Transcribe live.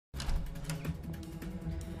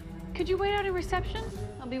Could you wait out at reception?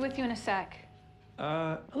 I'll be with you in a sec.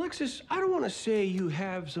 Alexis, I don't want to say you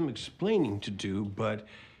have some explaining to do, but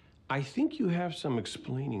I think you have some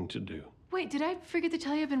explaining to do. Wait, did I forget to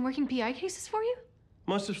tell you I've been working PI cases for you?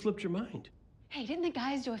 Must have slipped your mind. Hey, didn't the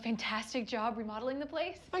guys do a fantastic job remodeling the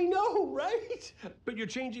place? I know, right? But you're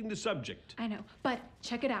changing the subject. I know, but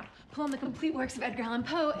check it out. Pull on the complete works of Edgar Allan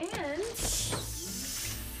Poe and...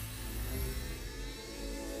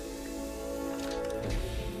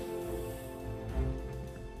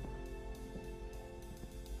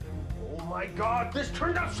 Oh my God, this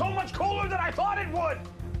turned out so much cooler than I thought it would!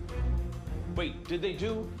 Wait, did they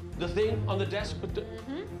do the thing on the desk with the...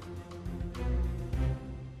 Mm-hmm.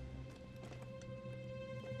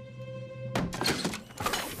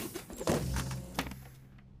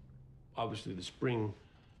 Obviously, the spring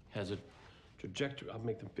has a trajectory. I'll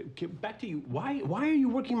make them... Back to you. Why are you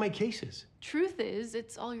working my cases? Truth is,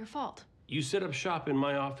 it's all your fault. You set up shop in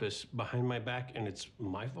my office behind my back, and it's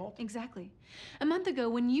my fault? Exactly. A month ago,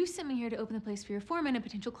 when you sent me here to open the place for your foreman, a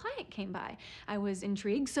potential client came by. I was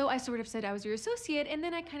intrigued, so I sort of said I was your associate, and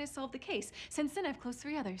then I kind of solved the case. Since then, I've closed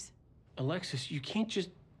 3 others. Alexis, you can't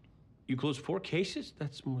just... You closed 4 cases?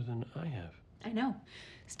 That's more than I have. I know.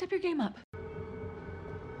 Step your game up.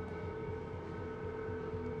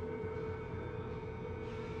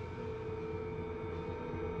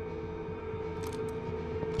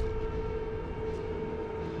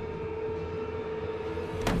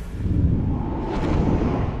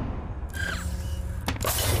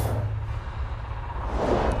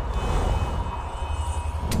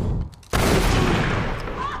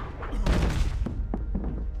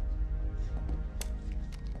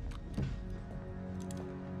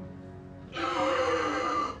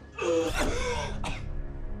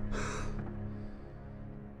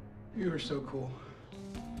 You are so cool.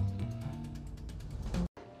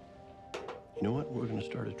 You know what? We're going to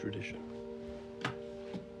start a tradition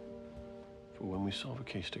for when we solve a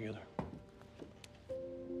case together.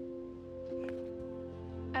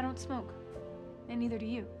 I don't smoke, and neither do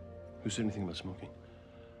you. Who said anything about smoking?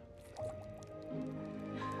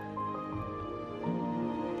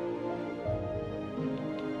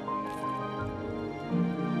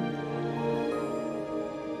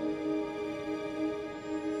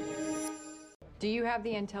 Do you have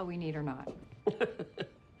the intel we need or not?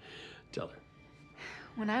 Tell her.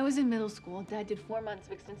 When I was in middle school, Dad did 4 months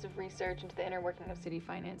of extensive research into the inner working of city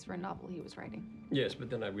finance for a novel he was writing. Yes, but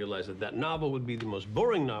then I realized that that novel would be the most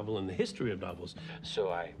boring novel in the history of novels, so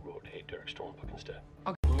I wrote a Derek Storm book instead.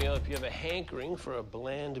 Okay. Meal, if you have a hankering for a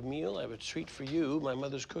bland meal, I have a treat for you. My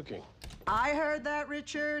mother's cooking. I heard that,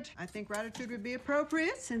 Richard. I think gratitude would be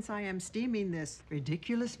appropriate since I am steaming this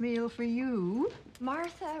ridiculous meal for you.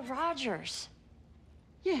 Martha Rogers.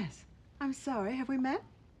 Yes. I'm sorry. Have we met?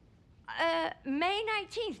 May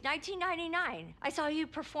 19th, 1999. I saw you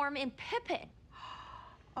perform in Pippin.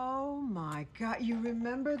 Oh, my God. You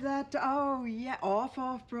remember that? Oh, yeah. Off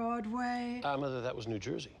Broadway. Mother, that was New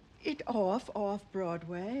Jersey. Off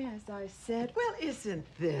Broadway, as I said. Well, isn't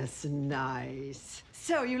this nice?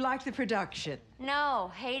 So, you liked the production?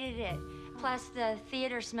 No, hated it. Plus, the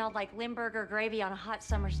theater smelled like Limburger gravy on a hot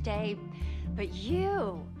summer's day. But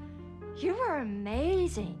you were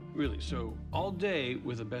amazing. Really? So, all day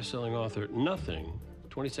with a best-selling author, nothing.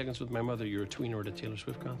 20 seconds with my mother, you're a tweener at a Taylor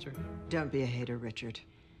Swift concert? Don't be a hater, Richard.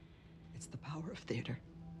 It's the power of theater.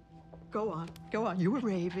 Go on. You were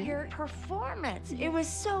raving. Your performance, it was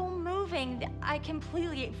so moving. I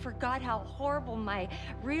completely forgot how horrible my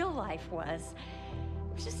real life was.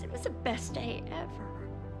 It was the best day ever.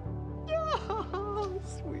 Oh,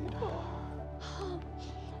 sweetheart.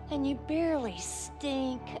 And you barely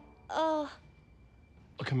stink. Oh.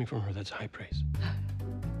 Coming from her, that's high praise.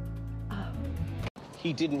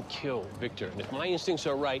 He didn't kill Victor, and if my instincts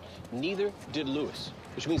are right, neither did Louis.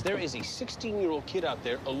 Which means there is a 16-year-old kid out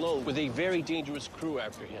there alone with a very dangerous crew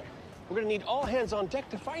after him. We're gonna need all hands on deck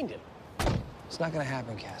to find him. It's not gonna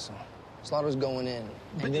happen, Castle. Slaughter's going in.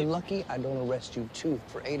 And you're lucky I don't arrest you, too,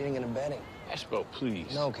 for aiding and abetting. Espo,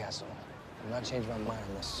 please. No, Castle. I'm not changing my mind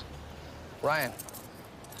on this. Ryan,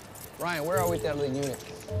 where are we with that other unit?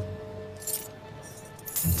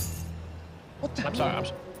 What the hell? I'm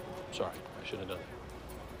sorry. I shouldn't have done that.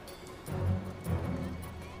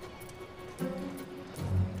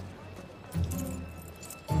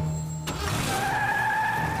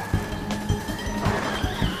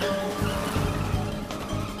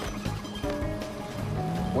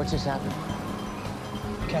 What just happened?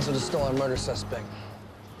 Castle just stole our murder suspect.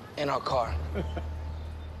 In our car.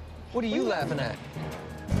 What are you laughing at?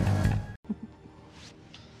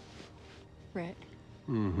 Rick.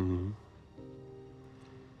 Mm-hmm.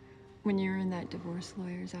 When you were in that divorce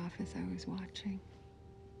lawyer's office, I was watching.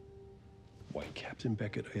 Why, Captain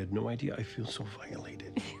Beckett, I had no idea. I feel so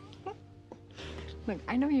violated. Look,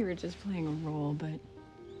 I know you were just playing a role, but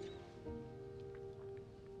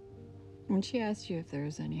when she asked you if there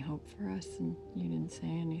was any hope for us and you didn't say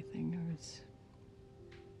anything, I was...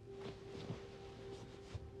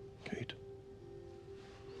 Kate,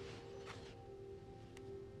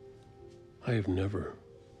 I have never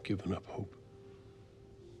given up hope.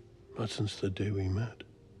 Not since the day we met.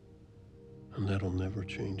 And that'll never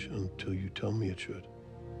change until you tell me it should.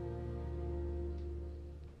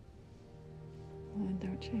 Well, then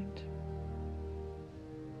don't change.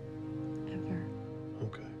 Ever.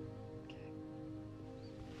 Okay.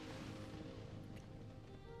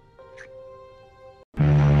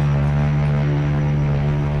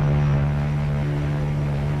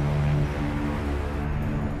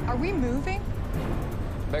 Are we moving?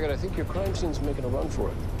 Beckett, I think your crime scene's making a run for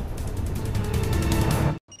it.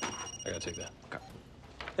 I gotta take that. Okay.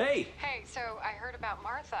 Hey! Hey, so I heard about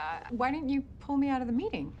Martha. Why didn't you pull me out of the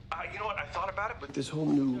meeting? You know what? I thought about it, but this whole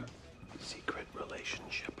new secret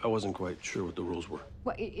relationship, I wasn't quite sure what the rules were.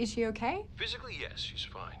 What, is she okay? Physically, yes, she's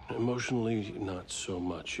fine. Emotionally, not so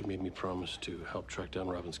much. She made me promise to help track down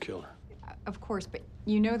Robin's killer. Of course, but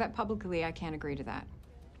you know that publicly I can't agree to that.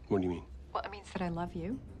 What do you mean? Well, it means that I love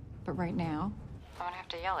you, but right now, I'm gonna have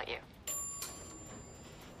to yell at you.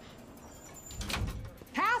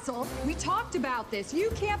 Hassel, we talked about this.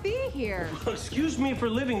 You can't be here. Excuse me for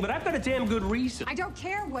living, but I've got a damn good reason. I don't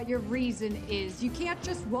care what your reason is. You can't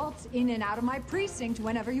just waltz in and out of my precinct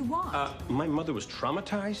whenever you want. My mother was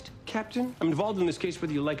traumatized, Captain. I'm involved in this case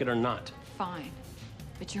whether you like it or not. Fine,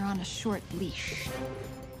 but you're on a short leash.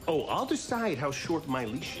 Oh, I'll decide how short my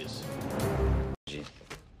leash is. I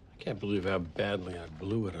can't believe how badly I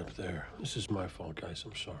blew it up there. This is my fault, guys.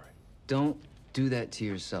 I'm sorry. Don't do that to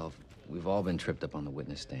yourself. We've all been tripped up on the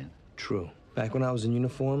witness stand. True. Back when I was in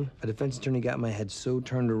uniform, a defense attorney got my head so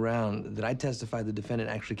turned around that I testified the defendant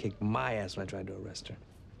actually kicked my ass when I tried to arrest her.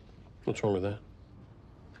 What's wrong with that?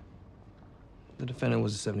 The defendant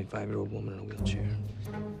was a 75-year-old woman in a wheelchair.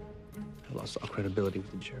 I lost all credibility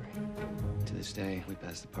with the jury. To this day, we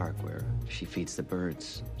pass the park where she feeds the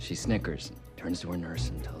birds. She snickers, turns to her nurse,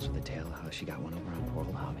 and tells her the tale of how she got one over on poor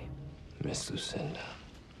old Javi. Miss Lucinda.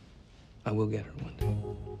 I will get her one day.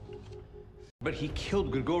 But he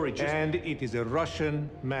killed Grigori just... And it is a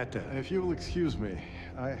Russian matter. If you will excuse me,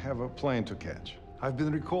 I have a plane to catch. I've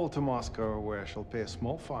been recalled to Moscow, where I shall pay a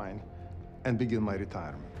small fine and begin my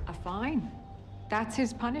retirement. A fine? That's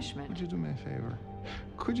his punishment. Would you do me a favor?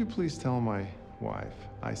 Could you please tell my wife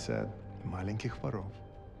I said, маленьких воров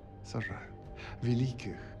сажают,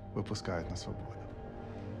 великих выпускают на свободу.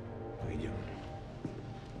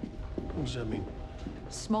 What does that mean?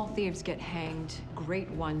 Small thieves get hanged, great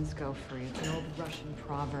ones go free. It's an old Russian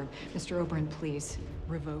proverb. Mr. Oberon, please,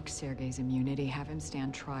 revoke Sergei's immunity. Have him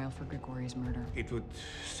stand trial for Grigori's murder. It would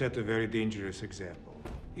set a very dangerous example.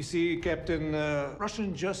 You see, Captain,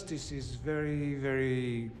 Russian justice is very,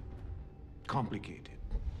 very complicated.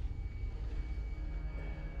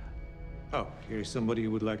 Oh, here's somebody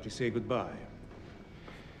who would like to say goodbye.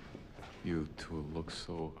 You two look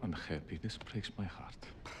so unhappy. This breaks my heart.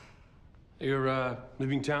 You're,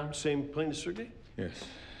 leaving town? Same plane as Sergei? Yes.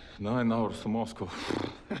 9 hours to Moscow.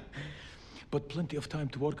 But plenty of time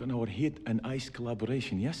to work on our hit and ice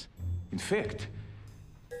collaboration, yes? In fact,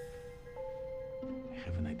 I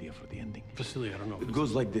have an idea for the ending. Vasily, I don't know. It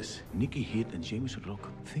goes like this. Nikki Hit and James Rook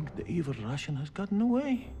think the evil Russian has gotten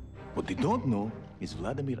away. What they don't know is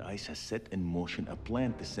Vladimir Ice has set in motion a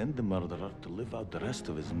plan to send the murderer to live out the rest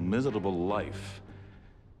of his miserable life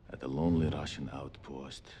at a lonely Russian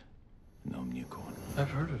outpost.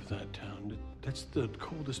 I've heard of that town. That's the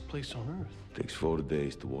coldest place on Earth. Takes 4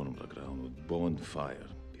 days to warm the ground with bow and fire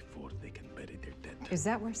before they can bury their dead. Is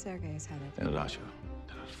that where Sergei is headed? In Russia,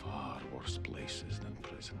 there are far worse places than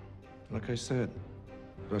prison. Like I said,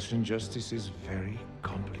 Russian justice is very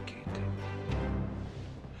complicated.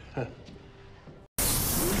 You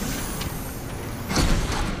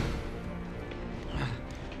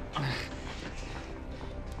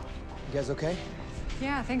guys okay?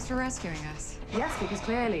 Yeah, thanks for rescuing us. Yes, because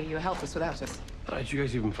clearly you helped us without us. How did you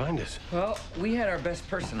guys even find us? Well, we had our best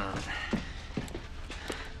person on it.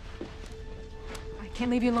 I can't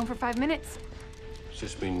leave you alone for 5 minutes. Does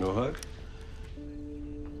this mean no hug?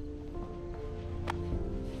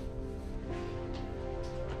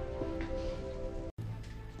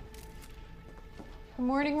 Good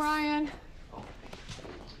morning, Ryan.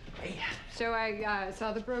 Hey. So I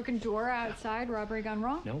saw the broken door outside. Robbery gone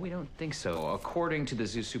wrong? No, we don't think so. According to the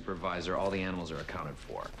zoo supervisor, all the animals are accounted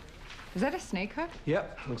for. Is that a snake hook?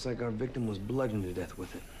 Yep, looks like our victim was bludgeoned to death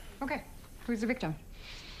with it. Okay, who's the victim?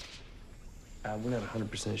 We're not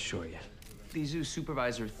 100% sure yet. The zoo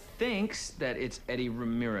supervisor thinks that it's Eddie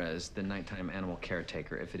Ramirez, the nighttime animal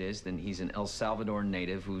caretaker. If it is, then he's an El Salvador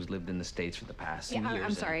native who's lived in the States for the past few years.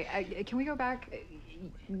 I'm sorry. Can we go back?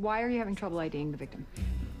 Why are you having trouble IDing the victim?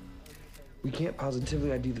 We can't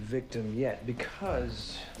positively ID the victim yet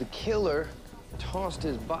because the killer tossed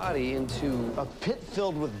his body into a pit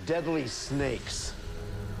filled with deadly snakes.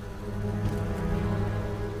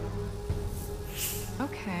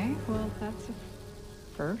 Okay, well, that's a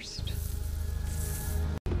first.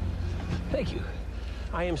 Thank you.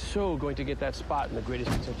 I am so going to get that spot in the greatest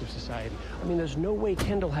detective society. I mean, there's no way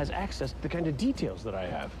Kendall has access to the kind of details that I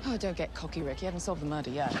have. Oh, don't get cocky, Rick. You haven't solved the murder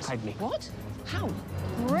yet. Hide me. What? How?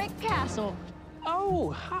 Rick Castle.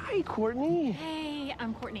 Oh, hi, Courtney. Hey,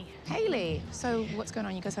 I'm Courtney. Haley. So what's going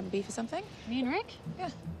on? You guys have a beef or something? Me and Rick? Yeah.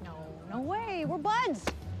 No way. We're buds.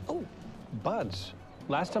 Oh, buds.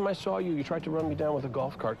 Last time I saw you, you tried to run me down with a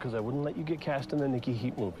golf cart because I wouldn't let you get cast in the Nikki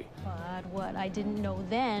Heat movie. But what I didn't know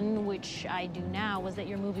then, which I do now, was that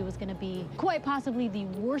your movie was going to be quite possibly the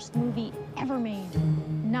worst movie ever made.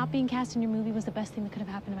 Not being cast in your movie was the best thing that could have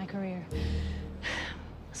happened in my career.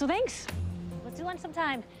 So thanks. Let's do lunch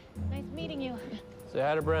sometime. Nice meeting you. Say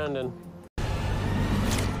hi to Brandon.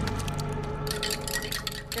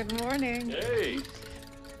 Good morning. Hey.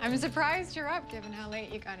 I'm surprised you're up, given how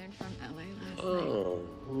late you got in from LA last night.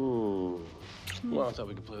 Well, I thought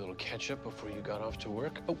we could play a little catch-up before you got off to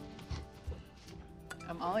work. Oh.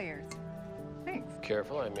 I'm all ears. Thanks.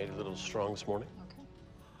 Careful, I made it a little strong this morning.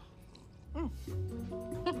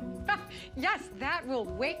 Yes, that will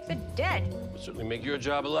wake the dead. Certainly make your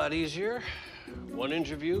job a lot easier. One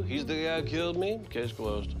interview, he's the guy who killed me, case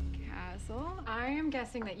closed. Castle, I am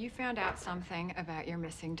guessing that you found out something about your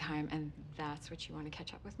missing time, and that's what you want to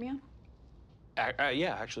catch up with me on?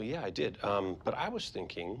 Yeah, actually, I did. But I was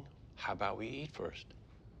thinking, how about we eat first?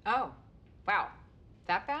 Oh, wow.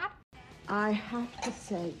 That bad? I have to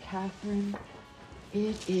say, Catherine,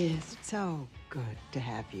 it is so good to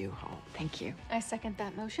have you home. Thank you. I second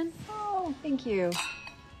that motion. Oh, thank you.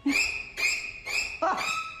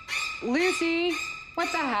 Lucy,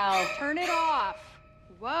 what the hell? Turn it off.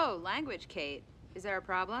 Whoa, language, Kate. Is there a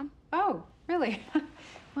problem? Oh, really?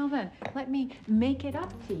 Well then, let me make it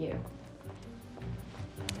up to you.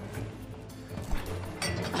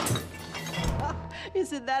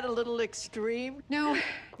 Isn't that a little extreme? No,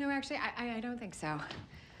 actually, I don't think so.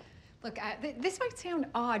 Look, this might sound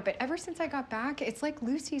odd, but ever since I got back, it's like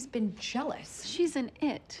Lucy's been jealous. She's an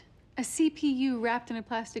it. A CPU wrapped in a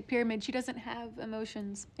plastic pyramid. She doesn't have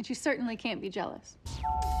emotions, and she certainly can't be jealous.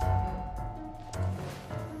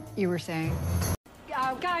 You were saying?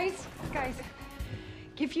 Guys,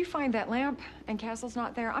 if you find that lamp and Castle's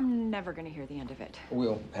not there, I'm never gonna hear the end of it.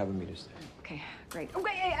 We'll have a meet us there. Okay, great.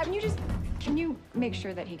 Okay, can you make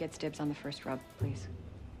sure that he gets dibs on the first rub, please?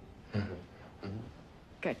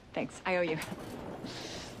 Good, thanks. I owe you.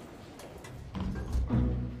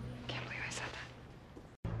 Can't believe I said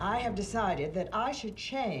that. I have decided that I should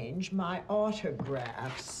change my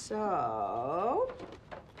autograph. So,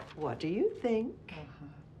 what do you think?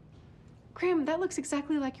 Graham, that looks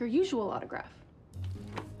exactly like your usual autograph.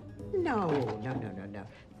 No.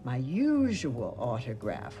 My usual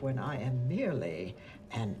autograph when I am merely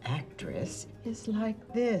an actress is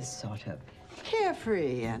like this, sort of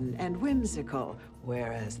carefree and whimsical,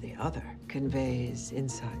 whereas the other conveys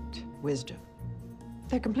insight, wisdom.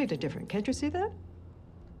 They're completely different. Can't you see that?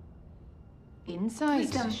 Insight.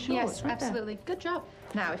 Wisdom. Sure, Yes, it's right there. absolutely. Good job.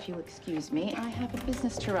 Now, if you'll excuse me, I have a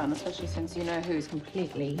business to run, especially since you know who's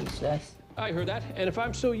completely useless. I heard that, and if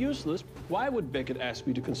I'm so useless, why would Beckett ask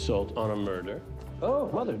me to consult on a murder? Oh,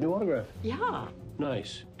 Mother, new autograph. Yeah.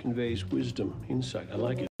 Nice. Conveys wisdom, insight. I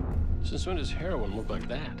like it. Since when does heroin look like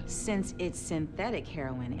that? Since it's synthetic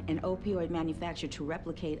heroin, an opioid manufactured to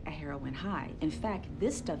replicate a heroin high. In fact,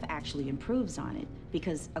 this stuff actually improves on it,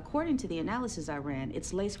 because according to the analysis I ran,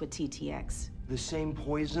 it's laced with TTX. The same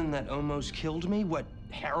poison that almost killed me? What,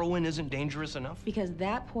 heroin isn't dangerous enough? Because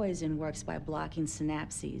that poison works by blocking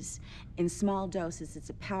synapses. In small doses, it's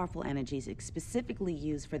a powerful analgesic specifically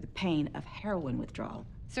used for the pain of heroin withdrawal.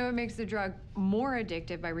 So it makes the drug more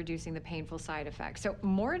addictive by reducing the painful side effects. So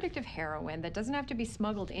more addictive heroin that doesn't have to be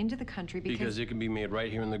smuggled into the country Because it can be made right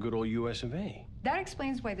here in the good old US of A. That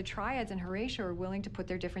explains why the triads and Horatio are willing to put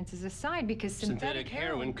their differences aside, because synthetic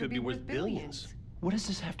heroin could be worth billions. What does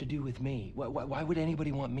this have to do with me? Why would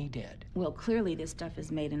anybody want me dead? Well, clearly this stuff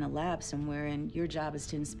is made in a lab somewhere, and your job is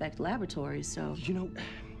to inspect laboratories, so... You know,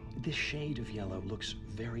 This shade of yellow looks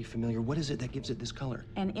very familiar. What is it that gives it this color?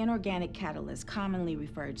 An inorganic catalyst, commonly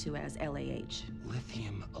referred to as LAH.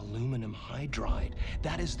 Lithium aluminum hydride.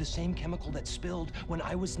 That is the same chemical that spilled when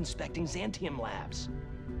I was inspecting Xantium labs.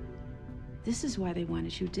 This is why they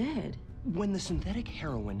wanted you dead. When the synthetic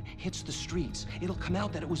heroin hits the streets, it'll come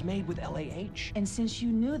out that it was made with LAH. And since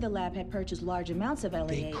you knew the lab had purchased large amounts of LAH...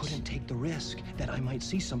 They couldn't take the risk that I might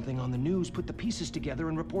see something on the news, put the pieces together,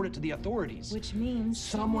 and report it to the authorities. Which means...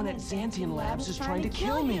 someone at Xantium Labs is trying to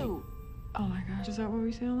kill me. Oh my gosh, is that what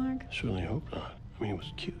we sound like? Certainly hope not. I mean, it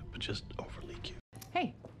was cute, but just overly cute.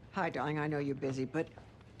 Hey. Hi, darling. I know you're busy, but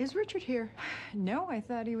is Richard here? No, I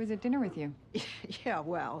thought he was at dinner with you. Yeah,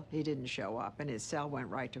 well, he didn't show up, and his cell went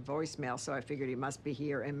right to voicemail, so I figured he must be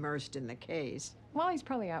here immersed in the case. Well, he's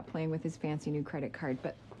probably out playing with his fancy new credit card,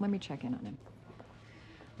 but let me check in on him.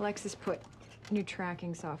 Alexis put new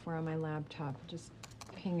tracking software on my laptop. Just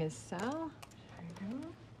ping his cell. There we go.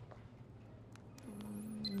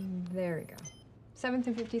 There we go. 7th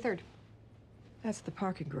and 53rd. That's the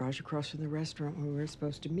parking garage across from the restaurant where we were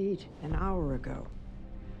supposed to meet an hour ago.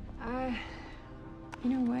 You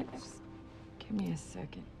know what? Just give me a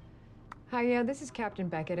second. Hi, yeah, this is Captain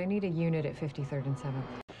Beckett. I need a unit at 53rd and 7th.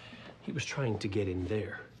 He was trying to get in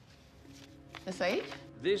there. The safe?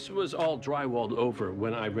 This was all drywalled over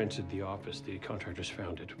when I rented the office. The contractors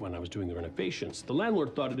found it when I was doing the renovations. The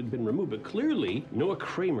landlord thought it had been removed, but clearly Noah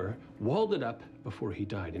Kramer walled it up before he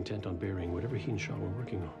died, intent on burying whatever he and Shaw were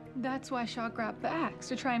working on. That's why Shaw grabbed the axe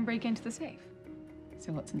to try and break into the safe.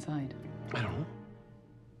 So what's inside? I don't know.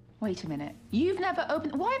 Wait a minute. You've never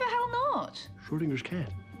opened... Why the hell not? Schrodinger's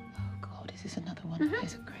cat. Oh, God, is this another one of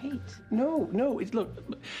his? Great. No, look,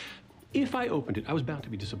 if I opened it, I was bound to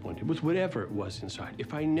be disappointed with whatever it was inside.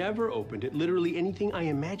 If I never opened it, literally anything I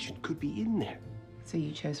imagined could be in there. So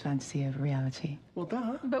you chose fantasy over reality? Well,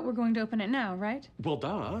 duh. But we're going to open it now, right? Well,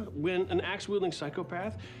 duh. When an axe-wielding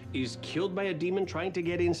psychopath is killed by a demon trying to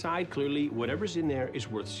get inside, clearly whatever's in there is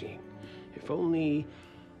worth seeing. If only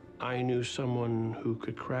I knew someone who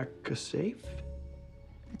could crack a safe?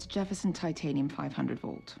 It's Jefferson titanium 500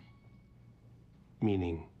 volt.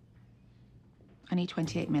 Meaning? I need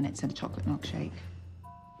 28 minutes and a chocolate milkshake.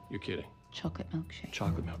 You're kidding. Chocolate milkshake.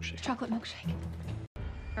 Chocolate milkshake. Chocolate milkshake.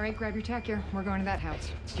 All right, grab your tack here. We're going to that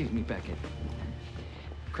house. Excuse me, Beckett.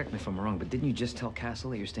 Correct me if I'm wrong, but didn't you just tell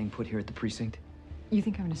Castle that you're staying put here at the precinct? You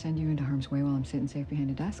think I'm going to send you into harm's way while I'm sitting safe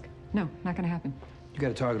behind a desk? No, not going to happen. You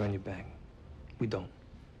got a target on your back. We don't.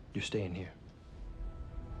 You're staying here.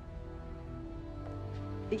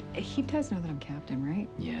 He does know that I'm captain, right?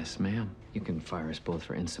 Yes, ma'am. You can fire us both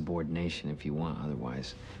for insubordination if you want,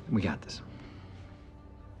 otherwise. We got this.